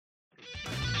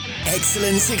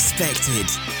Excellence Expected,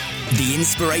 the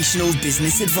Inspirational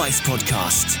Business Advice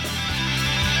Podcast.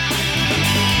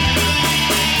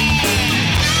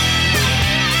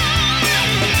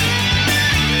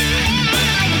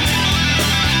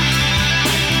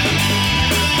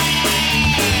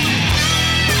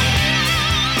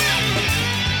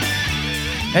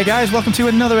 Hey guys, welcome to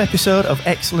another episode of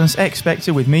Excellence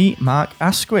Expected with me, Mark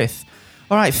Asquith.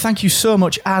 Alright, thank you so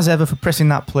much as ever for pressing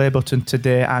that play button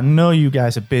today. I know you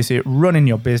guys are busy running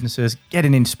your businesses,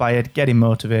 getting inspired, getting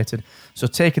motivated. So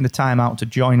taking the time out to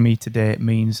join me today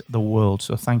means the world.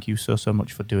 So thank you so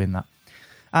much for doing that.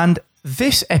 And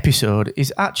this episode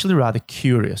is actually rather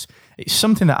curious. It's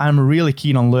something that I'm really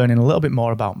keen on learning a little bit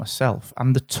more about myself.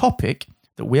 And the topic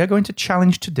that we are going to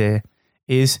challenge today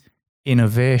is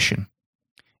innovation.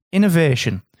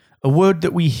 Innovation, a word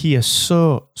that we hear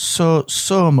so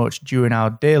much during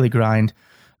our daily grind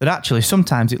that actually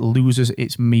sometimes it loses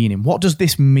its meaning. What does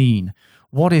this mean?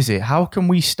 What is it? How can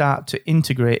we start to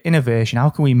integrate innovation?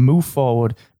 How can we move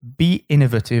forward, be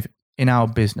innovative in our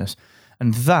business?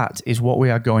 And that is what we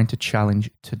are going to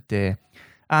challenge today.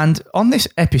 And on this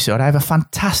episode, I have a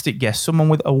fantastic guest, someone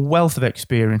with a wealth of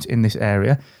experience in this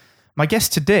area. My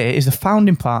guest today is the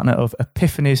founding partner of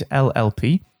Epiphanies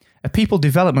LLP, a people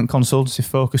development consultancy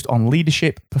focused on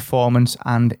leadership, performance,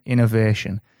 and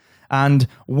innovation. And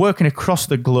working across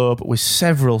the globe with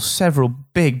several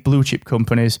big blue chip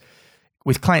companies,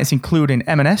 with clients including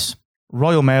M&S,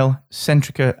 Royal Mail,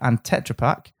 Centrica, and Tetra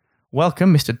Pak.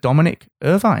 Welcome, Mr. Dominic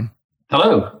Irvine.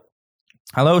 Hello.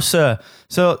 Hello, sir.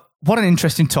 So, what an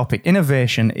interesting topic.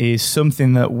 Innovation is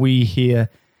something that we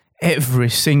hear every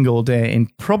single day in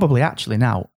probably actually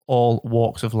now all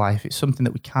walks of life. It's something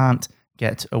that we can't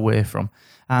get away from.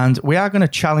 And we are going to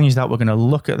challenge that. We're going to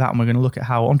look at that, and we're going to look at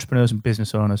how entrepreneurs and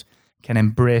business owners can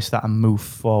embrace that and move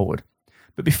forward.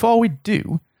 But before we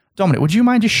do, Dominic, would you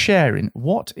mind just sharing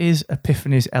what is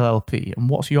Epiphanies LLP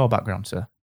and what's your background, sir?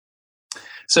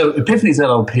 So Epiphanies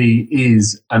LLP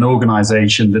is an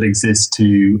organization that exists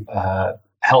to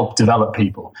help develop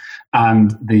people.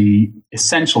 And the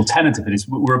essential tenet of it is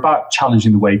we're about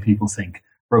challenging the way people think.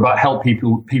 We're about help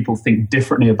people think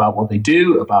differently about what they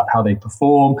do, about how they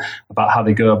perform, about how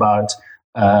they go about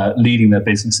leading their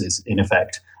businesses, in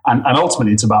effect. And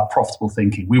ultimately, it's about profitable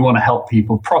thinking. We want to help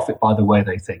people profit by the way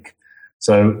they think.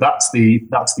 So that's the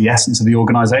essence of the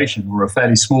organization. We're a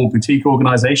fairly small boutique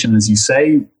organization. As you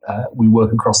say, we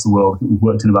work across the world. We've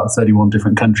worked in about 31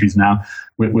 different countries now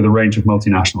with a range of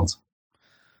multinationals.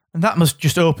 And that must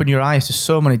just open your eyes to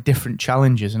so many different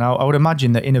challenges. And I would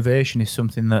imagine that innovation is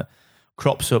something that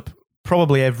crops up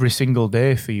probably every single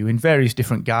day for you in various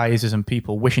different guises, and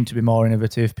people wishing to be more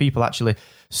innovative, people actually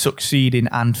succeeding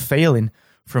and failing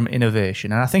from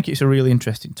innovation. And I think it's a really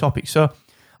interesting topic. So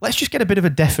let's just get a bit of a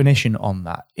definition on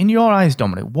that. In your eyes,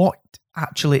 Dominic, what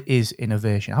actually is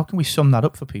innovation? How can we sum that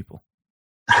up for people?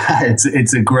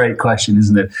 It's a great question,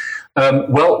 isn't it?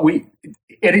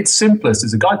 At its simplest,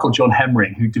 there's a guy called John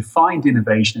Hemring who defined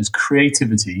innovation as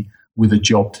creativity with a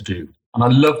job to do. And I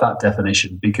love that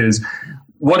definition, because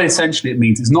what essentially it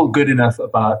means is not good enough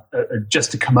about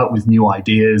just to come up with new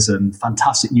ideas and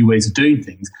fantastic new ways of doing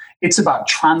things. It's about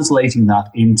translating that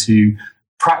into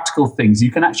practical things you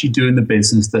can actually do in the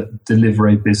business that deliver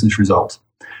a business result.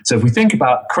 So if we think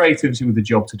about creativity with a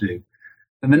job to do,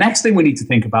 then the next thing we need to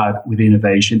think about with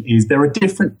innovation is there are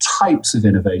different types of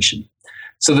innovation.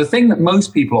 So the thing that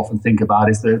most people often think about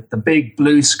is the big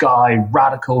blue sky,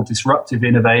 radical, disruptive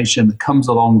innovation that comes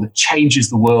along that changes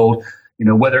the world,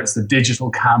 whether it's the digital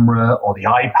camera or the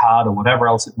iPad or whatever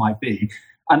else it might be.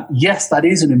 And yes, that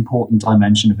is an important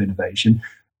dimension of innovation,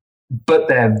 but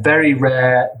they're very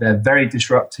rare, they're very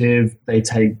disruptive, they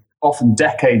take often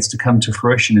decades to come to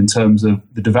fruition in terms of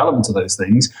the development of those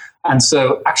things. And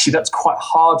so actually that's quite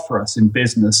hard for us in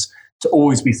business to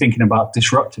always be thinking about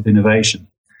disruptive innovation.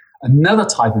 Another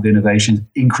type of innovation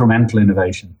is incremental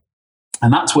innovation.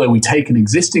 And that's where we take an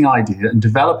existing idea and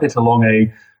develop it along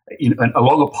a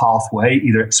pathway,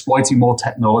 either exploiting more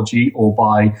technology or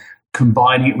by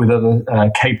combining it with other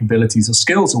capabilities or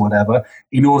skills or whatever,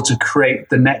 in order to create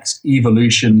the next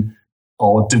evolution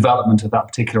or development of that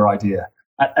particular idea.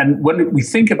 And when we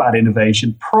think about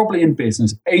innovation, probably in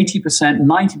business, 80%,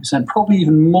 90%, probably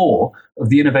even more of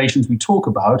the innovations we talk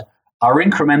about are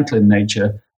incremental in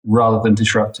nature rather than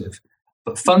disruptive.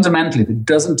 But fundamentally, if it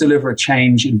doesn't deliver a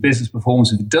change in business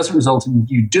performance, if it doesn't result in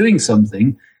you doing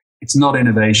something, it's not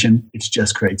innovation, it's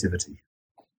just creativity.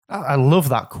 I love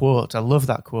that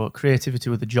quote.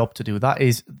 Creativity with a job to do. That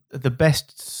is the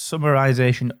best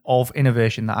summarization of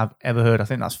innovation that I've ever heard. I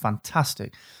think that's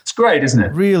fantastic. It's great, isn't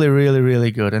it? Really, really,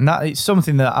 really good. And that it's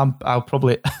something that I'll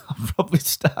probably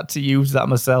start to use that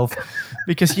myself,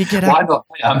 because you get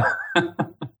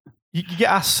you get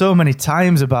asked so many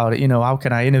times about it. You know, how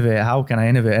can I innovate? How can I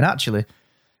innovate? And actually,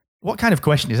 what kind of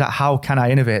question is that? How can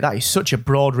I innovate? That is such a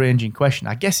broad-ranging question.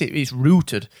 I guess it's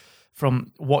rooted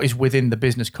from what is within the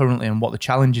business currently and what the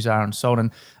challenges are and so on.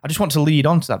 And I just want to lead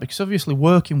on to that, because obviously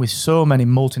working with so many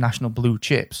multinational blue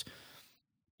chips,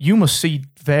 you must see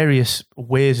various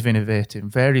ways of innovating,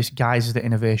 various guises that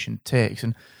innovation takes.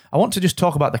 And I want to just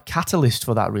talk about the catalyst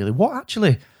for that, really.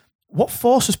 What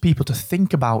forces people to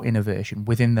think about innovation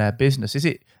within their business? Is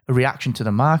it a reaction to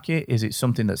the market? Is it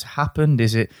something that's happened?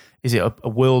 Is it a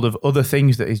world of other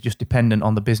things that is just dependent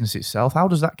on the business itself? How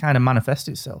does that kind of manifest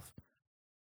itself?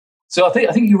 So I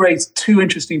think you raised two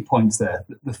interesting points there.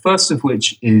 The first of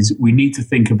which is we need to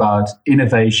think about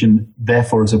innovation,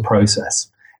 therefore, as a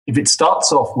process. If it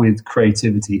starts off with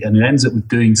creativity and it ends up with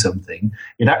doing something,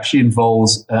 it actually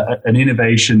involves an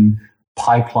innovation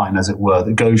pipeline, as it were,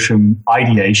 that goes from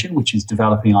ideation, which is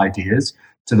developing ideas,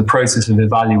 to the process of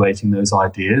evaluating those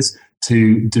ideas,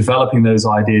 to developing those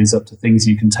ideas up to things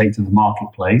you can take to the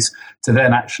marketplace, to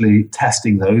then actually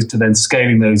testing those, to then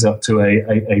scaling those up to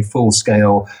a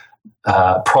full-scale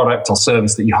product or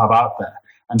service that you have out there.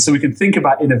 And so we can think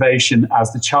about innovation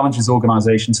as the challenges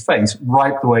organizations face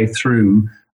right the way through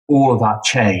all of that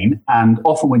chain. And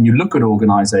often when you look at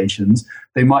organizations,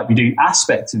 they might be doing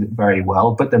aspects of it very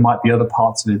well, but there might be other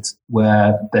parts of it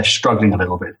where they're struggling a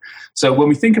little bit. So when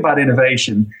we think about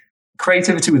innovation,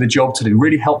 creativity with a job to do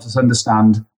really helps us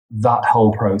understand that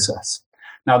whole process.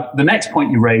 Now, the next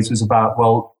point you raised was about,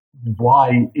 well,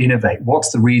 why innovate?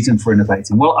 What's the reason for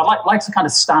innovating? Well, I'd like to kind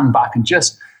of stand back and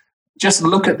just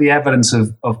look at the evidence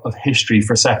of history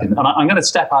for a second. And I'm going to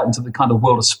step out into the kind of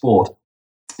world of sport.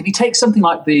 If you take something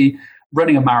like the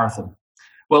running a marathon,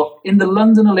 well, in the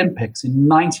London Olympics in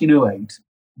 1908,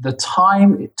 the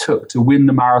time it took to win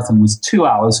the marathon was 2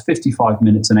 hours, 55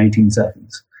 minutes and 18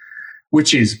 seconds,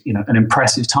 which is, an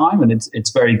impressive time, and it's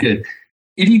very good.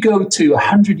 If you go to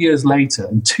 100 years later,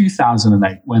 in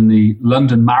 2008, when the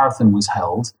London Marathon was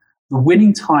held, the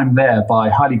winning time there by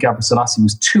Haile Gebrselassie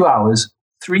was 2 hours,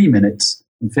 3 minutes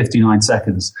and 59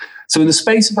 seconds. So in the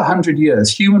space of 100 years,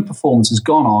 human performance has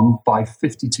gone on by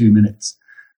 52 minutes.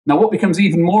 Now, what becomes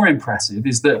even more impressive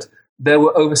is that there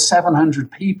were over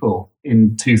 700 people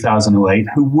in 2008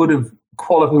 who would have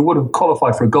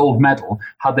qualified for a gold medal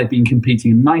had they been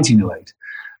competing in 1908.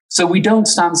 So we don't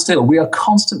stand still. We are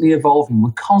constantly evolving.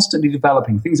 We're constantly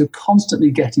developing. Things are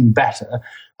constantly getting better.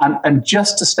 And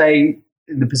just to stay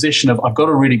in the position of, I've got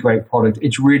a really great product,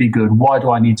 it's really good, why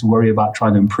do I need to worry about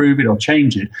trying to improve it or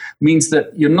change it, means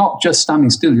that you're not just standing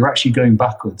still, you're actually going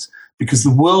backwards, because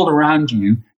the world around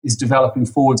you is developing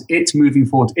forwards, it's moving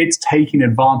forward, it's taking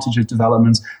advantage of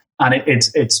developments, and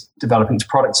it's developing its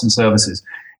products and services.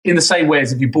 In the same way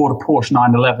as if you bought a Porsche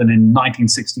 911 in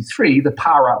 1963, the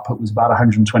power output was about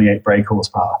 128 brake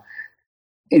horsepower.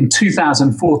 In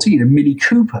 2014, a Mini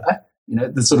Cooper,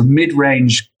 the sort of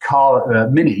mid-range car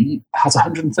Mini, has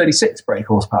 136 brake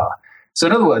horsepower. So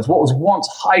in other words, what was once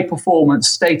high-performance,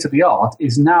 state-of-the-art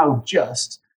is now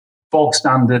just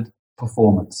bog-standard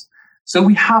performance. So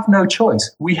we have no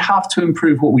choice. We have to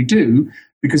improve what we do,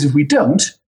 because if we don't,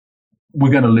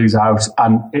 we're going to lose out,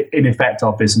 and in effect,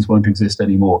 our business won't exist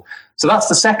anymore. So that's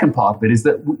the second part of it, is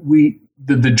that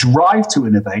the drive to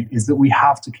innovate is that we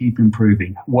have to keep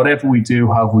improving. Whatever we do,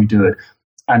 however we do it.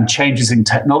 And changes in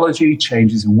technology,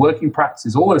 changes in working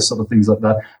practices, all those sort of things like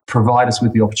that provide us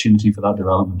with the opportunity for that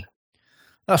development.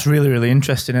 That's really, really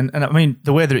interesting. And I mean,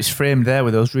 the way that it's framed there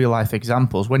with those real-life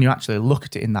examples, when you actually look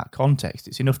at it in that context,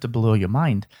 it's enough to blow your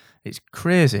mind. It's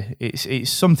crazy.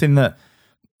 It's something that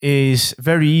is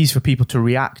very easy for people to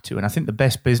react to. And I think the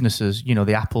best businesses,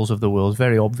 the Apples of the world,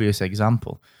 very obvious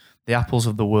example. The Apples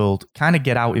of the world kind of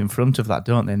get out in front of that,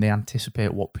 don't they? And they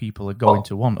anticipate what people are going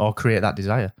to want or create that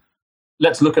desire.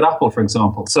 Let's look at Apple, for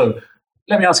example. So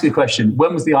let me ask you a question.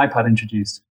 When was the iPad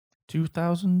introduced?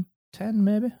 2010,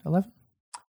 maybe? 11?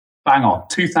 Bang on,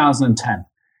 2010.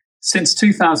 Since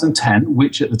 2010,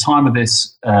 which at the time of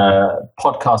this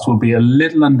podcast will be a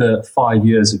little under 5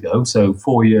 years ago, so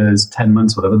 4 years, 10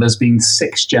 months, whatever, there's been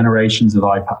 6 generations of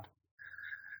iPad.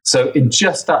 So in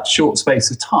just that short space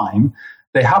of time,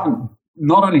 they haven't,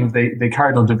 not only have they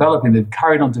carried on developing, they've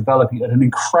carried on developing at an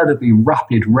incredibly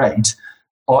rapid rate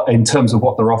in terms of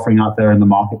what they're offering out there in the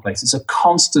marketplace. It's a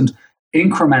constant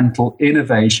incremental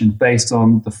innovation based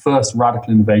on the first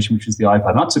radical innovation, which is the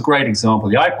iPad. And that's a great example.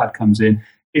 The iPad comes in,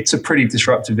 it's a pretty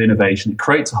disruptive innovation. It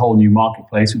creates a whole new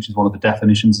marketplace, which is one of the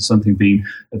definitions of something being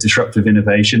a disruptive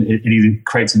innovation. It either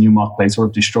creates a new marketplace or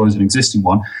it destroys an existing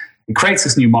one. It creates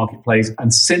this new marketplace.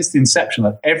 And since the inception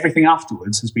of that, everything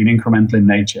afterwards has been incremental in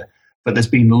nature. But there's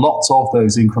been lots of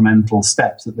those incremental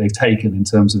steps that they've taken in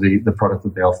terms of the product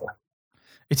that they offer.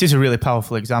 It is a really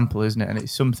powerful example, isn't it? And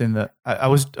it's something that I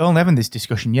was only having this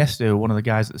discussion yesterday with one of the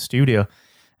guys at the studio,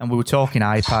 and we were talking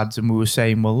iPads, and we were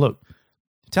saying, well, look,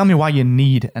 tell me why you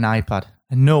need an iPad.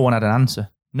 And no one had an answer.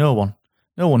 No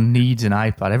one needs an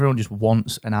iPad. Everyone just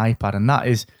wants an iPad. And that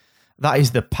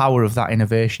is the power of that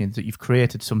innovation, is that you've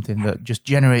created something that just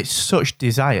generates such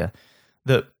desire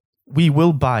that we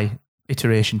will buy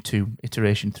iteration 2,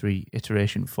 iteration 3,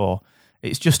 iteration 4.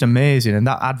 It's just amazing. And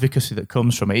that advocacy that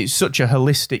comes from it, it's such a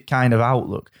holistic kind of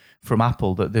outlook from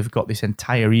Apple that they've got this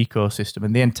entire ecosystem.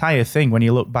 And the entire thing, when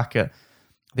you look back at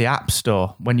the App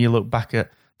Store, when you look back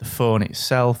at the phone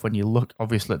itself, when you look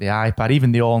obviously at the iPad,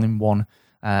 even the all-in-one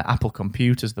Apple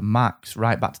computers, the Macs,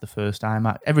 right back to the first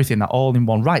iMac, everything, that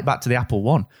all-in-one, right back to the Apple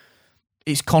One.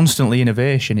 It's constantly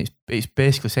innovation. It's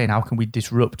basically saying, how can we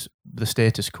disrupt the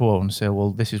status quo and say,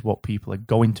 well, this is what people are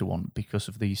going to want because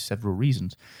of these several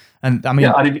reasons. And I mean,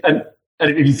 and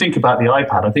if you think about the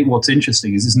iPad, I think what's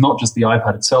interesting is it's not just the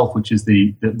iPad itself, which is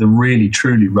the really,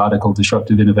 truly radical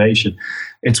disruptive innovation.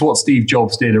 It's what Steve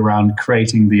Jobs did around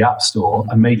creating the App Store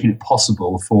and making it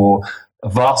possible for a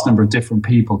vast number of different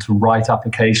people to write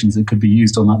applications that could be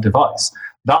used on that device.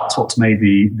 That's what's made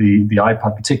the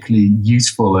iPad particularly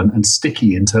useful and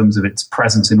sticky in terms of its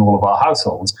presence in all of our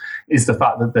households, is the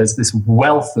fact that there's this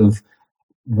wealth of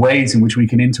ways in which we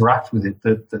can interact with it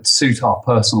that suit our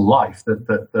personal life,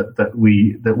 that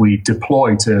we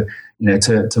deploy to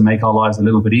make our lives a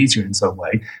little bit easier in some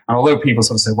way. And although people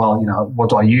sort of say, well, what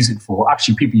do I use it for?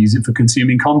 Actually, people use it for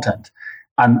consuming content.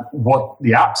 And what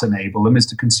the apps enable them is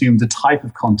to consume the type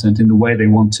of content in the way they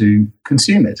want to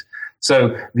consume it.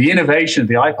 So the innovation of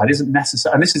the iPad isn't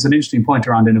necessary. And this is an interesting point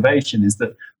around innovation, is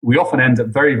that we often end up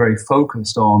very, very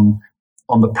focused on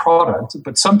the product,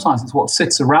 but sometimes it's what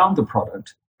sits around the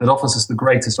product that offers us the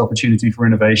greatest opportunity for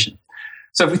innovation.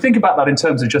 So if we think about that in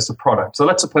terms of just a product, so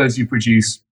let's suppose you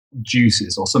produce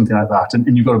juices or something like that,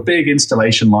 and you've got a big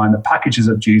installation line that packages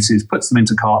up juices, puts them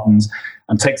into cartons,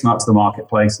 and takes them out to the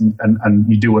marketplace, and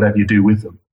you do whatever you do with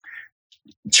them.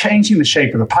 Changing the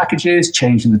shape of the packages,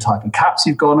 changing the type of caps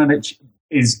you've got on it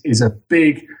is a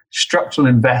big structural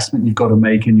investment you've got to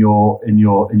make in your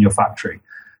factory.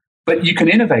 But you can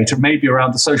innovate maybe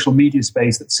around the social media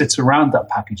space that sits around that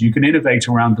package. You can innovate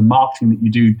around the marketing that you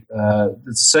do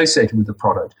that's associated with the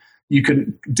product. You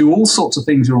can do all sorts of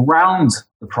things around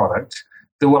the product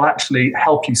that will actually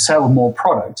help you sell more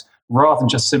product, rather than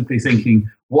just simply thinking,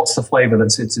 what's the flavor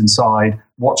that sits inside?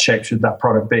 What shape should that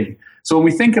product be? So when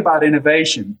we think about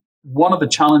innovation, one of the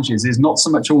challenges is not so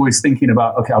much always thinking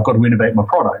about, okay, I've got to innovate my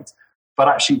product, but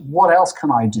actually, what else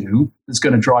can I do that's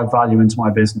going to drive value into my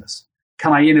business?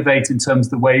 Can I innovate in terms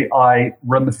of the way I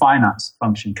run the finance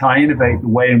function? Can I innovate the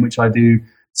way in which I do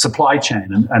supply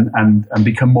chain and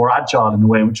become more agile in the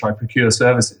way in which I procure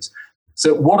services?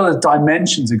 So what other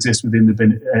dimensions exist within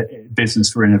the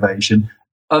business for innovation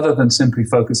other than simply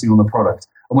focusing on the product?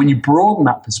 And when you broaden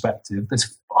that perspective,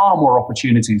 there's far more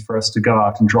opportunities for us to go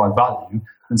out and drive value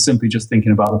than simply just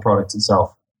thinking about the product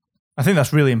itself. I think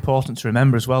that's really important to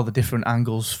remember as well, the different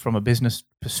angles from a business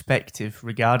perspective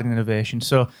regarding innovation.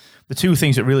 So the two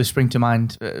things that really spring to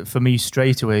mind for me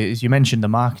straight away is, you mentioned the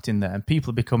marketing there, and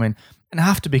people are becoming, and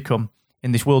have to become,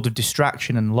 in this world of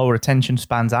distraction and lower attention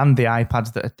spans, and the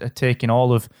iPads that are taking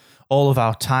all of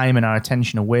our time and our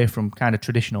attention away from kind of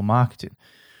traditional marketing.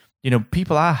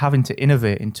 People are having to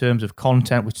innovate in terms of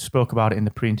content. We spoke about it in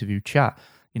the pre-interview chat.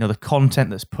 The content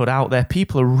that's put out there.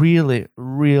 People are really,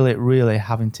 really, really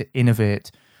having to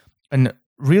innovate and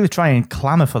really try and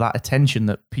clamour for that attention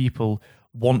that people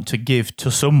want to give to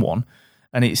someone.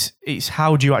 And it's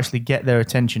how do you actually get their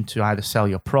attention to either sell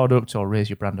your product or raise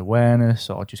your brand awareness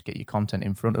or just get your content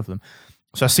in front of them.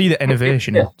 So I see that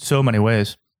innovation in so many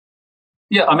ways.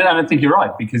 Yeah, I don't think you're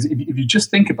right, because if you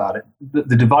just think about it,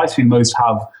 the device we most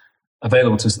have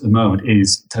available to us at the moment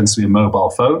tends to be a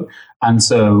mobile phone. And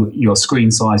so your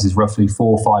screen size is roughly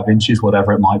 4 or 5 inches,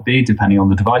 whatever it might be, depending on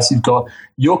the device you've got.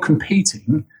 You're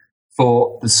competing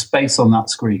for the space on that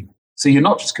screen. So you're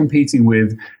not just competing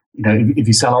with, if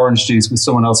you sell orange juice with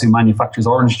someone else who manufactures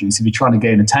orange juice, if you're trying to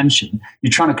gain attention,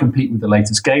 you're trying to compete with the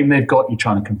latest game they've got. You're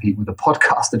trying to compete with the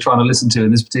podcast they're trying to listen to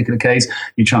in this particular case.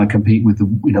 You're trying to compete with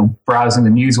browsing the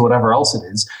news or whatever else it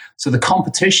is. So the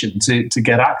competition to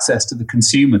get access to the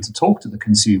consumer, to talk to the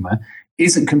consumer,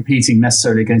 isn't competing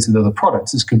necessarily against the other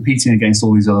products. It's competing against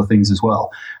all these other things as well.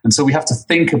 And so we have to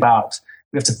think about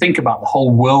the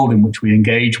whole world in which we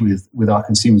engage with our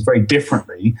consumers very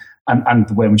differently, and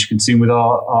the way in which we consume with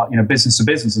our business to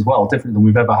business as well, differently than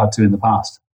we've ever had to in the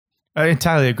past. I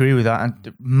entirely agree with that,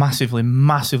 and massively,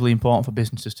 massively important for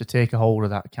businesses to take a hold of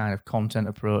that kind of content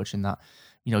approach and that,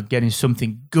 getting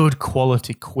something good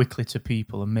quality quickly to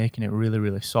people and making it really,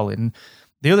 really solid. And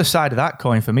the other side of that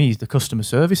coin for me is the customer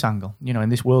service angle. In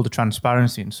this world of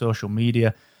transparency and social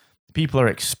media, people are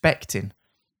expecting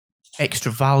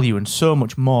extra value and so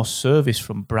much more service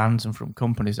from brands and from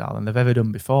companies now than they've ever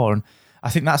done before. And I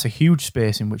think that's a huge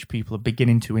space in which people are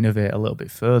beginning to innovate a little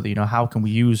bit further. How can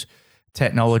we use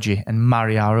technology and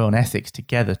marry our own ethics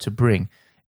together to bring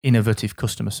innovative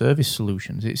customer service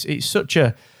solutions? It's such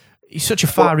a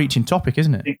far-reaching topic,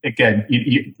 isn't it? Again,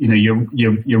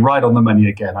 you're right on the money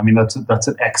again. I mean, that's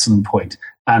an excellent point.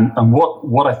 And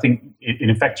what I think, in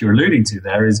effect, you're alluding to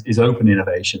there is open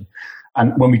innovation.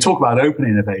 And when we talk about open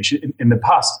innovation in the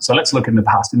past, so let's look in the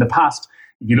past. In the past,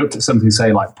 if you looked at something,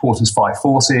 say, like Porter's 5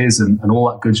 Forces and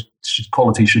all that good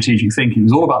quality strategic thinking, it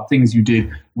was all about things you did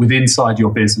within inside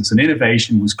your business. And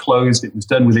innovation was closed. It was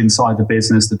done within inside the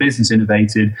business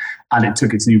innovated, and it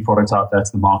took its new product out there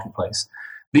to the marketplace.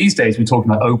 These days, we're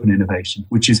talking about open innovation,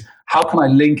 which is how can I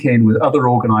link in with other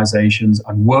organizations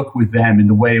and work with them in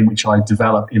the way in which I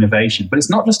develop innovation? But it's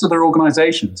not just other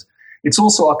organizations. It's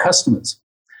also our customers.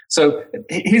 So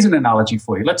here's an analogy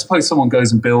for you. Let's suppose someone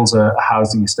goes and builds a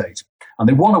housing estate and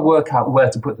they want to work out where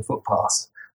to put the footpaths.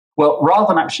 Well, rather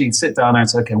than actually sit down and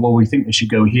say, okay, well, we think they should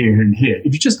go here and here.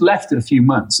 If you just left it a few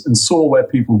months and saw where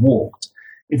people walked,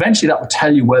 eventually that would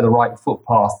tell you where the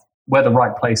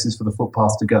right place is for the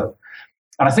footpath to go.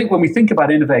 And I think when we think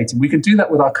about innovating, we can do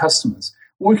that with our customers.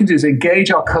 What we can do is engage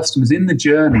our customers in the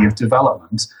journey of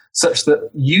development such that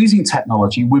using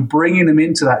technology, we're bringing them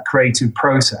into that creative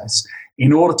process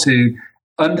in order to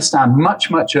understand much,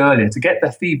 much earlier, to get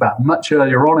their feedback much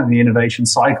earlier on in the innovation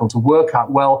cycle, to work out,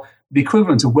 well, the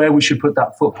equivalent of where we should put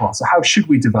that footpath. So how should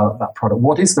we develop that product?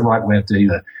 What is the right way of doing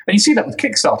that? And you see that with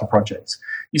Kickstarter projects.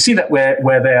 You see that where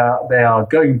they are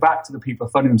going back to the people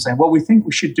funding them saying, well, we think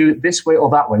we should do it this way or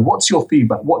that way. What's your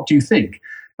feedback? What do you think?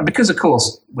 And because, of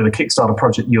course, with a Kickstarter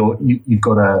project, you've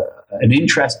got an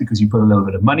interest because you put a little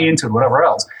bit of money into it, whatever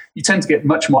else, you tend to get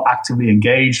much more actively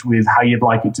engaged with how you'd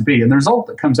like it to be. And the result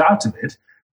that comes out of it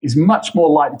is much more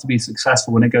likely to be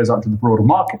successful when it goes out to the broader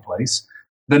marketplace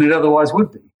than it otherwise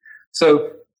would be.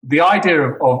 So the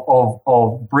idea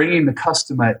of bringing the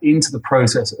customer into the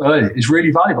process early is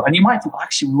really valuable. And you might think,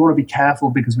 actually, we want to be careful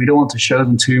because we don't want to show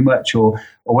them too much or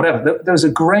whatever. There's a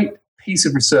great piece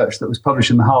of research that was published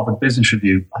in the Harvard Business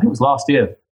Review, I think it was last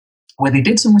year, where they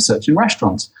did some research in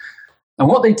restaurants. And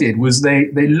what they did was they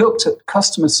looked at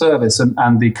customer service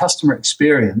and the customer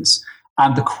experience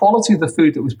and the quality of the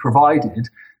food that was provided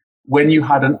when you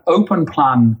had an open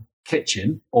plan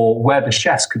kitchen, or where the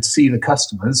chefs could see the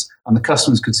customers and the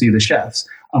customers could see the chefs,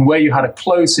 and where you had a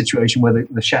closed situation where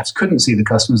the chefs couldn't see the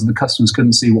customers and the customers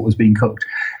couldn't see what was being cooked.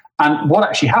 And what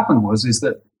actually happened is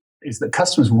that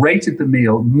customers rated the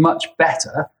meal much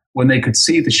better when they could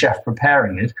see the chef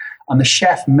preparing it, and the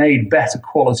chef made better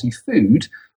quality food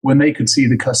when they could see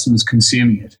the customers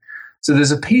consuming it. So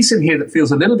there's a piece in here that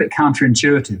feels a little bit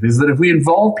counterintuitive, is that if we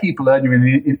involve people earlier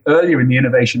in the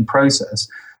innovation process,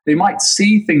 they might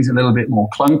see things a little bit more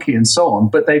clunky and so on,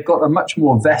 but they've got a much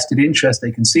more vested interest.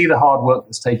 They can see the hard work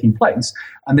that's taking place,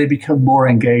 and they become more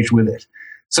engaged with it.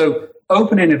 So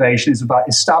open innovation is about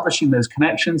establishing those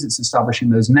connections. It's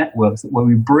establishing those networks where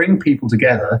we bring people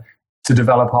together to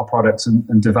develop our products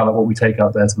and develop what we take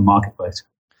out there to the marketplace.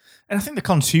 And I think the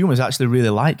consumers actually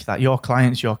really like that. Your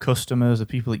clients, your customers, the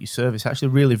people that you service actually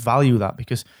really value that,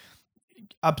 because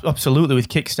absolutely with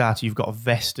Kickstarter, you've got a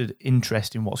vested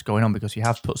interest in what's going on because you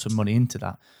have put some money into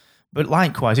that. But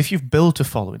likewise, if you've built a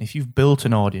following, if you've built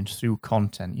an audience through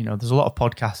content, there's a lot of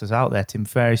podcasters out there, Tim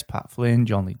Ferriss, Pat Flynn,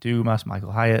 John Lee Dumas,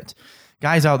 Michael Hyatt,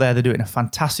 guys out there, they're doing a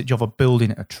fantastic job of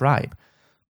building a tribe.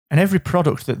 And every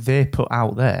product that they put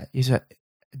out there is a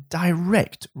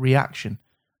direct reaction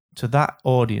to that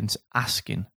audience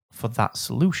asking for that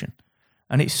solution.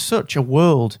 And it's such a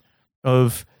world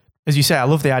of, as you say, I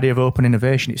love the idea of open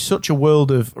innovation. It's such a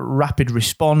world of rapid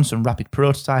response and rapid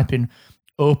prototyping,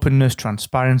 openness,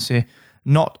 transparency,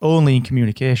 not only in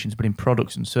communications, but in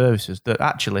products and services, that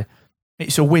actually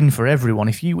it's a win for everyone.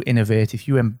 If you innovate, if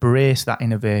you embrace that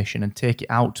innovation and take it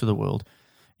out to the world,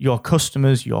 your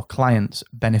customers, your clients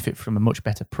benefit from a much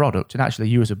better product. And actually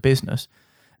you as a business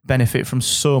benefit from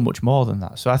so much more than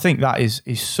that. So I think that is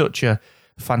such a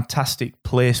fantastic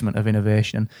placement of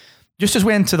innovation. And just as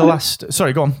we enter the last...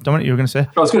 Sorry, go on, Dominic, you were going to say?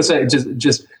 I was going to say,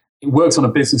 just it works on a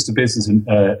business-to-business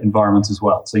environment as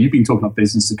well. So you've been talking about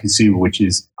business-to-consumer, which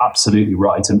is absolutely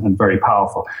right and very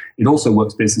powerful. It also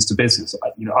works business-to-business.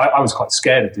 I was quite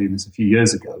scared of doing this a few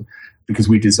years ago because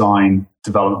we design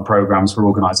development programs for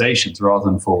organizations rather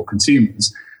than for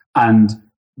consumers. And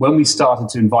when we started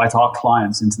to invite our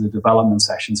clients into the development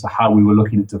sessions for how we were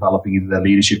looking at developing either their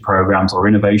leadership programs or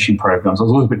innovation programs, I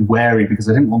was always a bit wary because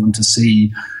I didn't want them to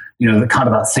see the kind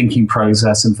of that thinking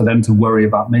process and for them to worry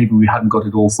about maybe we hadn't got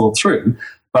it all thought through.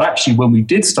 But actually, when we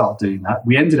did start doing that,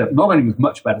 we ended up not only with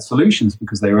much better solutions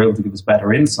because they were able to give us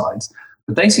better insights,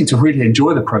 but they seemed to really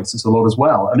enjoy the process a lot as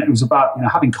well. And it was about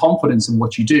having confidence in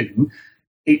what you do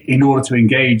in order to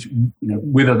engage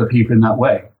with other people in that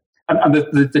way. And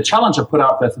the challenge I put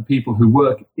out there for people who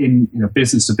work in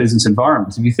business-to-business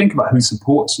environments, if you think about who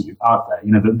supports you out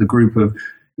there, the group of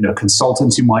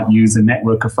consultants you might use, the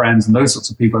network of friends, and those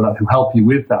sorts of people who help you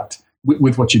with that,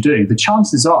 with what you're doing. The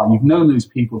chances are you've known those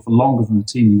people for longer than the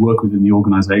team you work with in the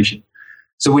organization.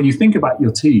 So when you think about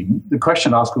your team, the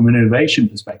question I ask from an innovation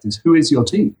perspective is, who is your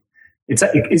team? Is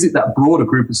it that broader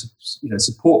group of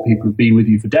support people who've been with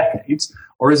you for decades,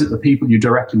 or is it the people you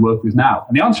directly work with now?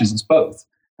 And the answer is it's both.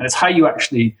 And it's how you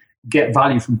actually get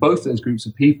value from both those groups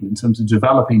of people in terms of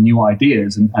developing new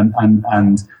ideas and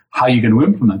how you're going to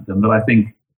implement them that I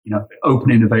think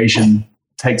open innovation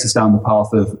takes us down the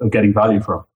path of getting value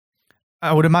from.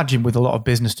 I would imagine with a lot of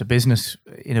business-to-business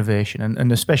innovation,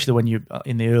 and especially when you're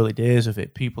in the early days of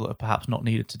it, people that are perhaps not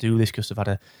needed to do this because they've had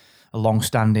a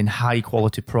long-standing,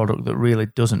 high-quality product that really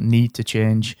doesn't need to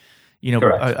change.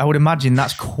 I would imagine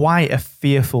that's quite a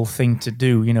fearful thing to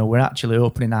do. We're actually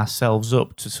opening ourselves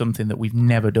up to something that we've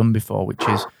never done before, which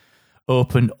is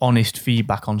open, honest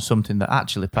feedback on something that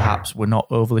actually perhaps we're not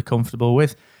overly comfortable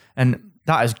with. And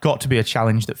that has got to be a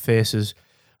challenge that faces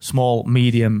small,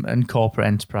 medium, and corporate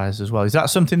enterprises as well. Is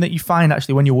that something that you find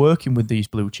actually when you're working with these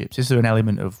blue chips? Is there an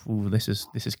element of this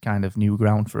is kind of new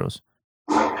ground for us?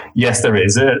 Yes, there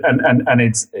is,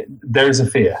 and there is a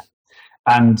fear,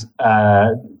 and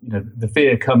the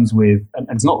fear comes with, and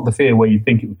it's not the fear where you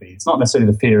think it would be. It's not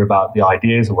necessarily the fear about the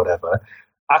ideas or whatever.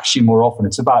 Actually, more often,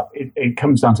 it's about it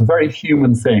comes down to very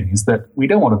human things that we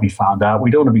don't want to be found out.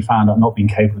 We don't want to be found out not being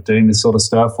capable of doing this sort of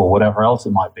stuff or whatever else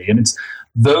it might be. And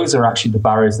those are actually the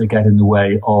barriers that get in the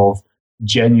way of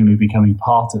genuinely becoming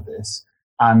part of this.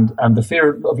 And the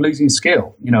fear of losing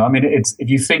skill. If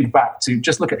you think back to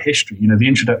just look at history, the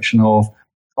introduction of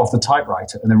the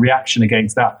typewriter and the reaction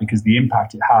against that because the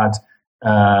impact it had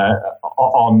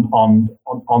on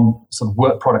sort of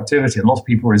work productivity, and lots of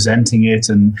people resenting it,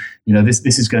 and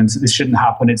this shouldn't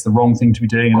happen, it's the wrong thing to be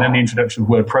doing. And then the introduction of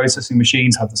word processing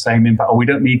machines had the same impact. We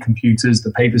don't need computers,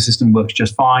 the paper system works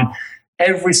just fine.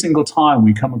 Every single time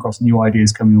we come across new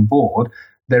ideas coming on board,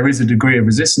 there is a degree of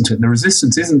resistance to it. And the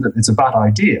resistance isn't that it's a bad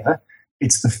idea,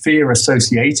 it's the fear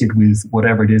associated with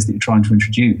whatever it is that you're trying to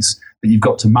introduce that you've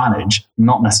got to manage,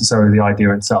 not necessarily the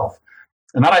idea itself.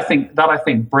 And that I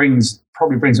think brings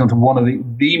on to one of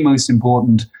the most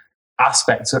important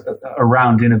aspects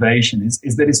around innovation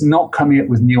is that it's not coming up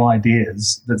with new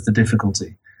ideas that's the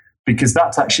difficulty, because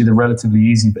that's actually the relatively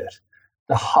easy bit.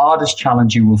 The hardest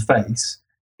challenge you will face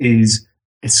is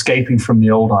escaping from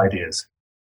the old ideas.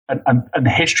 And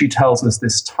history tells us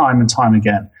this time and time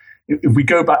again. If we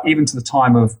go back even to the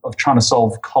time of trying to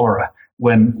solve cholera,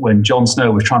 when John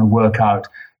Snow was trying to work out,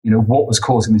 what was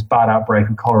causing this bad outbreak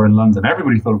of cholera in London,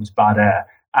 everybody thought it was bad air.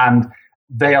 And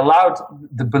they allowed,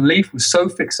 the belief was so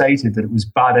fixated that it was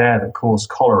bad air that caused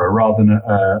cholera rather than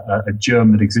a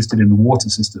germ that existed in the water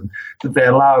system, that they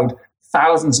allowed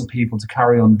thousands of people to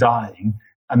carry on dying,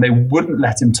 and they wouldn't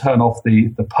let him turn off the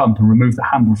pump and remove the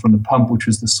handle from the pump, which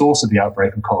was the source of the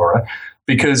outbreak of cholera,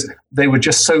 because they were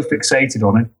just so fixated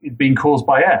on it being caused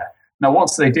by air. Now,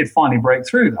 once they did finally break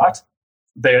through that,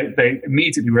 they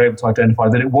immediately were able to identify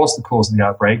that it was the cause of the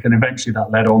outbreak, and eventually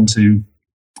that led on to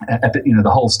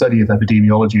the whole study of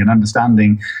epidemiology and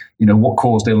understanding, what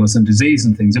caused illness and disease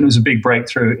and things. And it was a big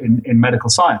breakthrough in medical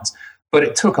science. But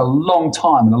it took a long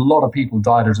time, and a lot of people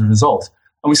died as a result.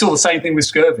 And we saw the same thing with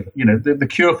scurvy. The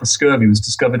cure for scurvy was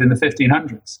discovered in the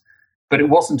 1500s. But it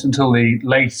wasn't until the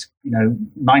late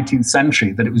 19th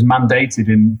century that it was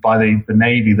mandated by the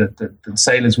Navy that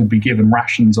sailors would be given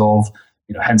rations of,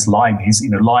 hence limeys,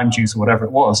 lime juice or whatever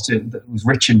it was, that was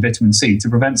rich in vitamin C to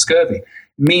prevent scurvy.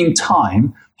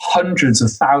 Meantime, hundreds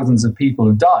of thousands of people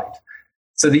have died.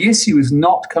 So the issue is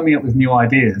not coming up with new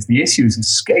ideas. The issue is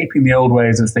escaping the old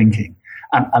ways of thinking.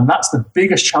 And that's the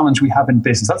biggest challenge we have in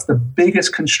business. That's the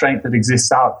biggest constraint that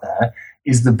exists out there,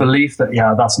 is the belief that,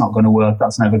 that's not going to work,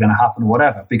 that's never going to happen,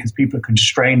 whatever, because people are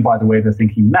constrained by the way they're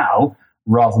thinking now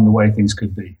rather than the way things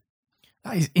could be.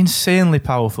 That is insanely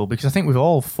powerful, because I think we've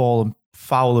all fallen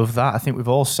foul of that. I think we've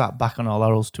all sat back on our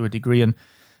laurels to a degree, and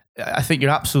I think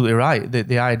you're absolutely right.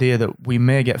 The idea that we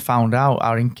may get found out,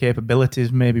 our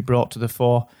incapabilities may be brought to the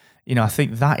fore. I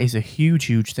think that is a huge,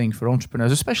 huge thing for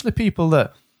entrepreneurs, especially people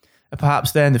that are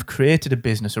perhaps there and they've created a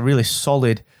business, a really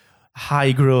solid,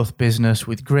 high growth business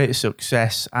with great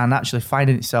success, and actually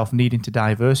finding itself needing to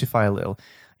diversify a little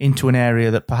into an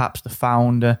area that perhaps the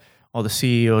founder or the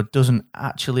CEO doesn't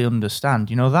actually understand.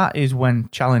 That is when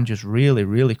challenges really,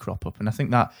 really crop up. And I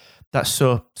think that's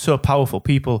so powerful.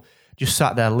 People just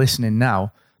sat there listening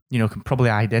now, can probably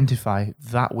identify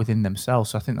that within themselves.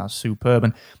 So I think that's superb.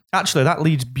 And actually, that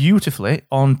leads beautifully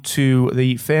onto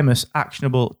the famous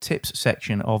actionable tips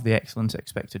section of the Excellence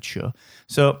Expected show.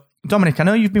 So Dominic, I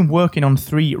know you've been working on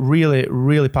 3 really,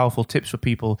 really powerful tips for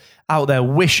people out there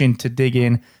wishing to dig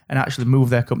in and actually move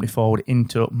their company forward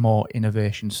into more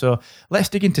innovation. So let's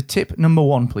dig into tip number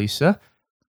 1, please, sir.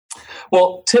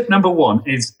 Well, tip number 1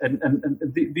 is, and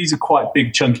these are quite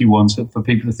big, chunky ones for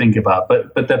people to think about,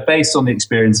 but they're based on the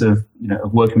experience of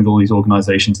of working with all these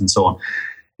organizations and so on.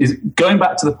 Is going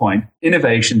back to the point,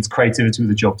 innovation's creativity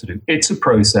with a job to do. It's a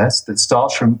process that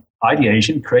starts from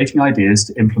ideation, creating ideas,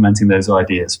 to implementing those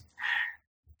ideas.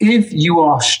 If you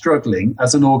are struggling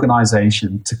as an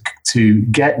organization to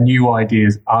get new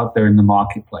ideas out there in the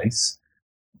marketplace,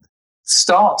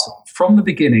 start from the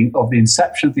beginning of the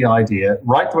inception of the idea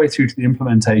right the way through to the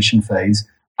implementation phase,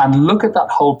 and look at that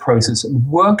whole process and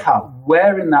work out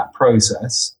where in that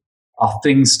process are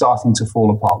things starting to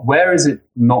fall apart. Where is it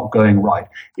not going right?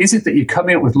 Is it that you're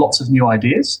coming up with lots of new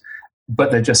ideas,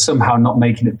 but they're just somehow not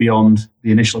making it beyond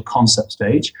the initial concept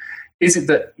stage? Is it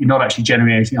that you're not actually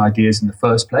generating ideas in the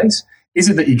first place? Is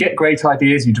it that you get great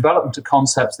ideas, you develop them to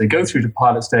concepts, they go through to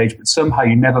pilot stage, but somehow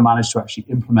you never manage to actually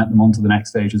implement them onto the next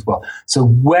stage as well? So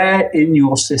where in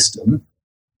your system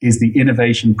is the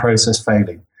innovation process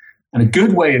failing? And a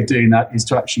good way of doing that is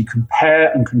to actually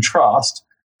compare and contrast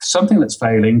something that's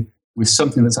failing with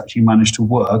something that's actually managed to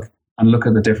work, and look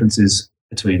at the differences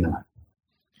between them.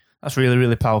 That's really,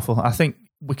 really powerful. I think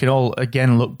we can all,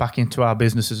 again, look back into our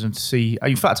businesses and see.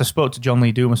 In fact, I spoke to John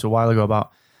Lee Dumas a while ago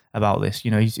about this.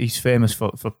 He's famous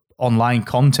for online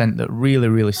content that really,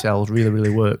 really sells, really,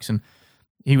 really works. And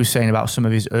he was saying about some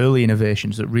of his early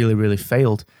innovations that really, really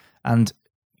failed. And,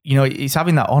 it's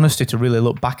having that honesty to really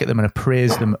look back at them and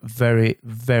appraise them very,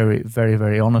 very, very,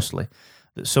 very honestly.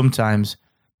 That sometimes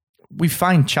we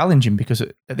find challenging, because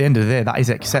at the end of the day, that is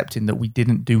accepting that we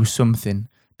didn't do something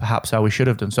perhaps how we should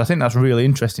have done. So I think that's really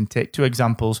interesting. Take 2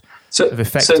 examples of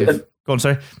effective. Go on,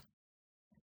 sorry.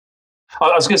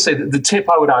 I was going to say that the tip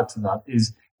I would add to that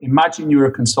is, imagine you're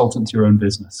a consultant to your own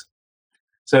business.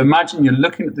 So imagine you're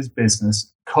looking at this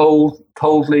business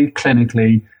coldly,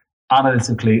 clinically,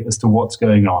 analytically as to what's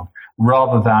going on,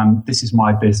 rather than this is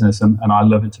my business and I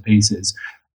love it to pieces.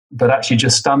 But actually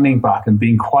just standing back and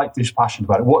being quite dispassionate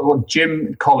about it. What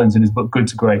Jim Collins in his book Good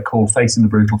to Great called Facing the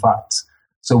Brutal Facts.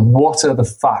 So what are the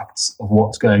facts of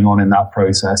what's going on in that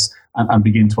process, and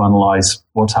begin to analyze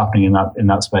what's happening in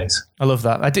that space. I love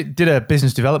that. I did a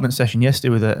business development session yesterday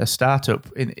with a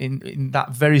startup in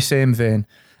that very same vein,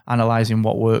 analyzing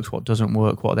what works, what doesn't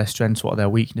work, what are their strengths, what are their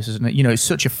weaknesses. And it's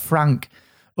such a frank,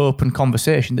 open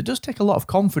conversation that does take a lot of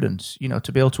confidence,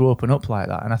 to be able to open up like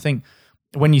that. And I think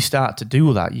when you start to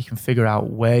do that, you can figure out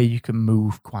where you can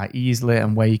move quite easily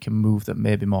and where you can move that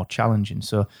may be more challenging.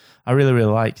 So I really,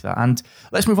 really like that. And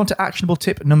let's move on to actionable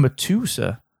tip number 2,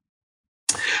 sir.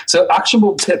 So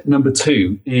actionable tip number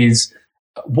 2 is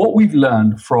what we've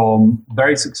learned from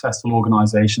very successful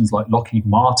organizations like Lockheed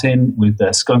Martin with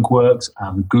their Skunk Works,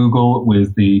 and Google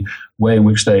with the way in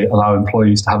which they allow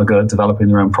employees to have a go at developing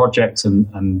their own projects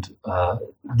and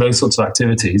those sorts of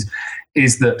activities,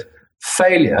 is that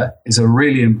failure is a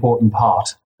really important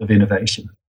part of innovation.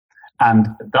 And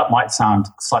that might sound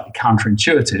slightly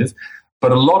counterintuitive,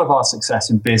 but a lot of our success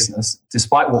in business,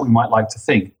 despite what we might like to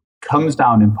think, comes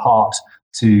down in part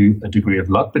to a degree of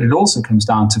luck, but it also comes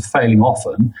down to failing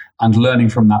often and learning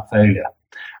from that failure.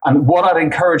 And what I'd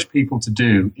encourage people to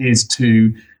do is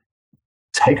to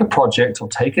take a project or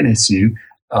take an issue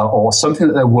or something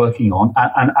that they're working on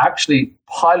and actually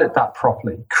pilot that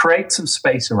properly, create some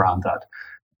space around that.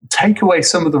 Take away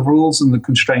some of the rules and the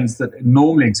constraints that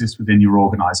normally exist within your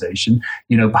organization.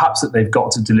 Perhaps that they've got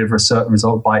to deliver a certain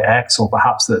result by X, or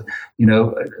perhaps that,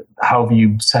 however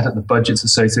you set up the budgets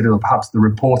associated, or perhaps the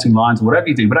reporting lines, or whatever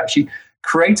you do. But actually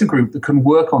create a group that can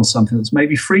work on something that's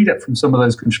maybe freed up from some of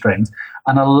those constraints,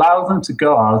 and allow them to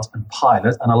go out and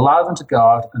pilot, and allow them to go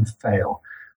out and fail.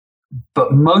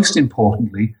 But most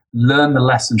importantly, learn the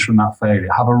lessons from that failure.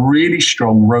 Have a really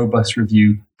strong, robust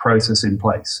review process in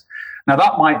place. Now,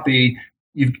 that might be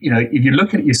if you're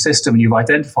looking at your system and you've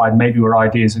identified maybe where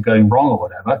ideas are going wrong or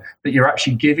whatever, that you're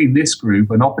actually giving this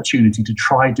group an opportunity to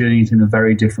try doing it in a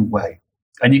very different way.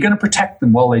 And you're going to protect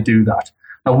them while they do that.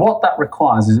 Now, what that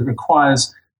requires is it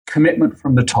requires commitment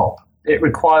from the top. It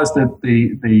requires the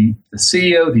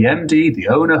CEO, the MD, the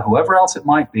owner, whoever else it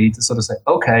might be, to sort of say,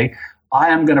 okay, I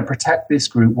am going to protect this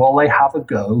group while they have a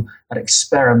go at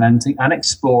experimenting and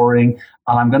exploring,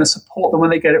 and I'm going to support them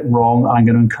when they get it wrong, and I'm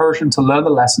going to encourage them to learn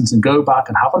the lessons and go back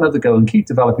and have another go and keep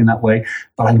developing that way,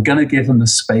 but I'm going to give them the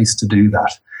space to do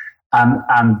that.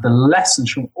 And the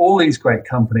lessons from all these great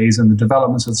companies and the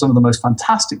developments of some of the most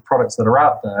fantastic products that are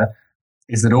out there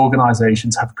is that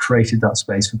organizations have created that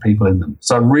space for people in them.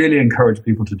 So I really encourage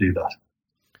people to do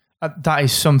that. That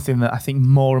is something that I think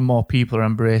more and more people are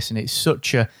embracing. It's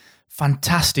such a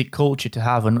fantastic culture to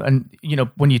have. And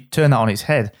when you turn that on its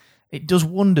head, it does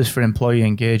wonders for employee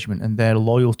engagement and their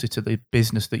loyalty to the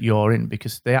business that you're in,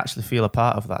 because they actually feel a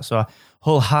part of that. So I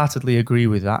wholeheartedly agree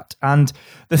with that. And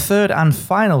the third and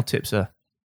final tip, sir?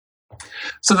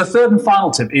 So the third and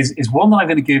final tip is one that I'm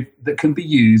going to give that can be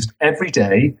used every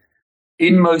day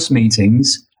in most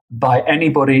meetings by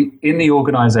anybody in the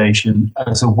organization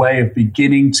as a way of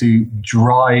beginning to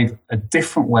drive a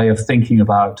different way of thinking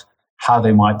about how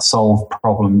they might solve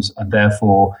problems and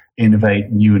therefore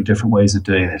innovate new and different ways of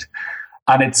doing it.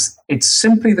 And it's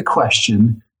simply the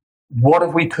question, what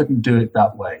if we couldn't do it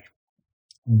that way?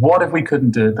 What if we couldn't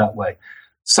do it that way?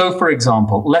 So, for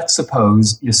example, let's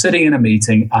suppose you're sitting in a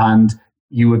meeting and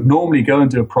you would normally go and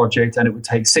do a project and it would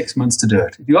take 6 months to do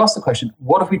it. If you ask the question,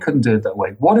 what if we couldn't do it that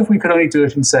way? What if we could only do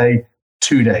it in, say,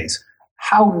 2 days?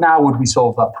 How now would we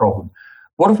solve that problem?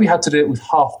 What if we had to do it with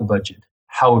half the budget?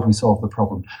 How would we solve the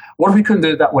problem? What if we couldn't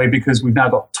do it that way because we've now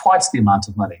got twice the amount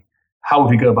of money? How would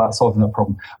we go about solving that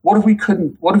problem? What if we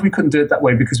couldn't do it that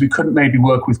way because we couldn't maybe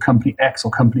work with company X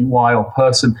or company Y or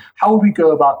person? How would we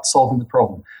go about solving the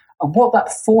problem? And what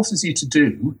that forces you to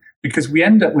do, because we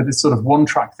end up with this sort of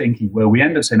one-track thinking where we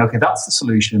end up saying, okay, that's the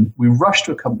solution. We rush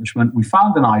to accomplishment. We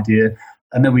found an idea,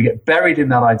 and then we get buried in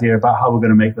that idea about how we're going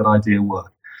to make that idea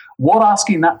work. What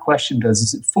asking that question does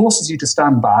is it forces you to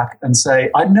stand back and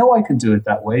say, I know I can do it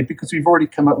that way because we've already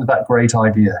come up with that great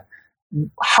idea.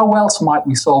 How else might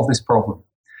we solve this problem?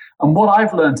 And what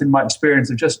I've learned in my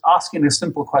experience of just asking a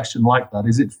simple question like that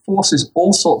is it forces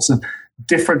all sorts of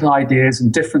different ideas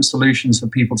and different solutions for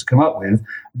people to come up with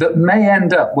that may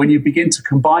end up, when you begin to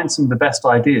combine some of the best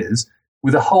ideas,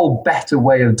 with a whole better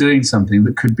way of doing something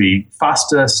that could be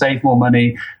faster, save more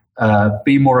money,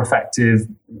 be more effective,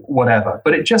 whatever.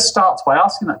 But it just starts by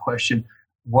asking that question,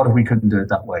 what if we couldn't do it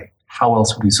that way? How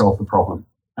else would we solve the problem?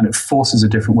 And it forces a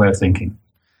different way of thinking.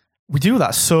 We do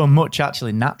that so much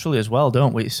actually naturally as well,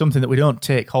 don't we? It's something that we don't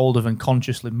take hold of and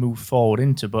consciously move forward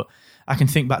into. But I can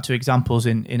think back to examples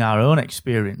in our own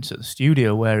experience at the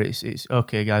studio where it's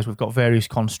okay, guys, we've got various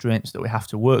constraints that we have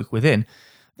to work within.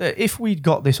 That if we'd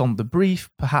got this on the brief,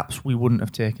 perhaps we wouldn't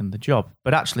have taken the job.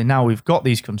 But actually now we've got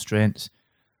these constraints.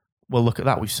 Well, look at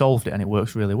that. We've solved it and it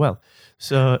works really well.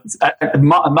 So,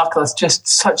 Mark, that's just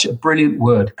such a brilliant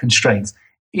word, constraints.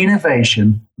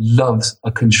 Innovation loves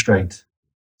a constraint.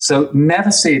 So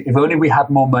never see it, if only we had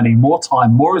more money, more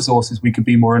time, more resources, we could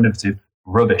be more innovative.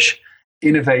 Rubbish.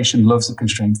 Innovation loves the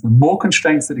constraints. The more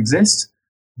constraints that exist,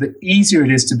 the easier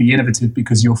it is to be innovative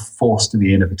because you're forced to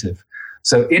be innovative.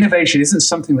 So innovation isn't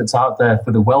something that's out there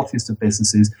for the wealthiest of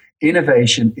businesses.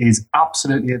 Innovation is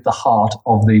absolutely at the heart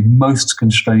of the most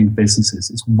constrained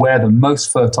businesses. It's where the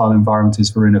most fertile environment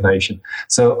is for innovation.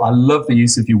 So I love the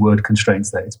use of your word constraints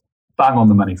there. It's bang on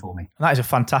the money for me. And that is a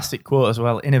fantastic quote as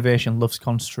well. Innovation loves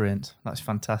constraint. That's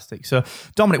fantastic. So,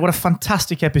 Dominic, what a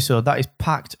fantastic episode. That is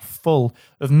packed full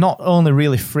of not only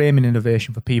really framing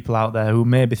innovation for people out there who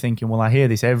may be thinking, well, I hear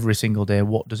this every single day.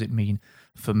 What does it mean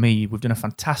for me? We've done a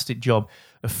fantastic job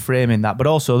of framing that. But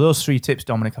also, those 3 tips,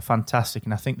 Dominic, are fantastic.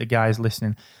 And I think the guys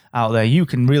listening out there, you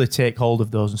can really take hold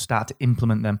of those and start to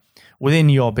implement them within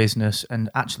your business and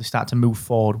actually start to move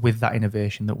forward with that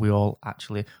innovation that we all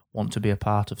actually want to be a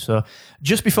part of. So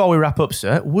just before we wrap up,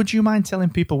 sir, would you mind telling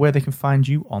people where they can find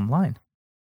you online?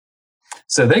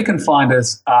 So they can find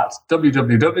us at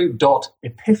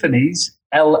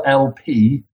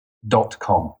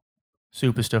www.epiphaniesllp.com.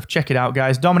 Super stuff. Check it out,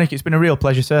 guys. Dominic, it's been a real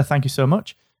pleasure, sir. Thank you so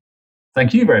much.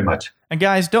 Thank you very much. And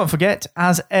guys, don't forget,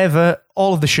 as ever,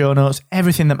 all of the show notes,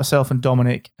 everything that myself and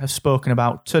Dominic have spoken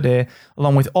about today,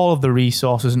 along with all of the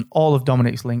resources and all of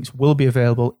Dominic's links, will be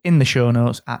available in the show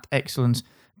notes at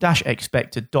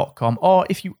excellence-expected.com. Or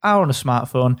if you are on a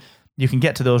smartphone, you can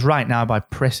get to those right now by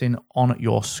pressing on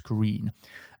your screen.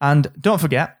 And don't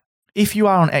forget, If you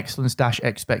are on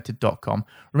excellence-expected.com,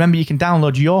 remember you can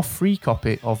download your free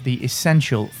copy of the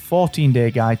essential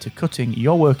 14-day guide to cutting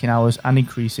your working hours and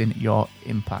increasing your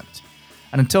impact.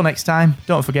 And until next time,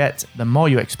 don't forget, the more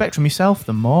you expect from yourself,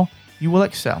 the more you will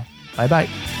excel. Bye-bye.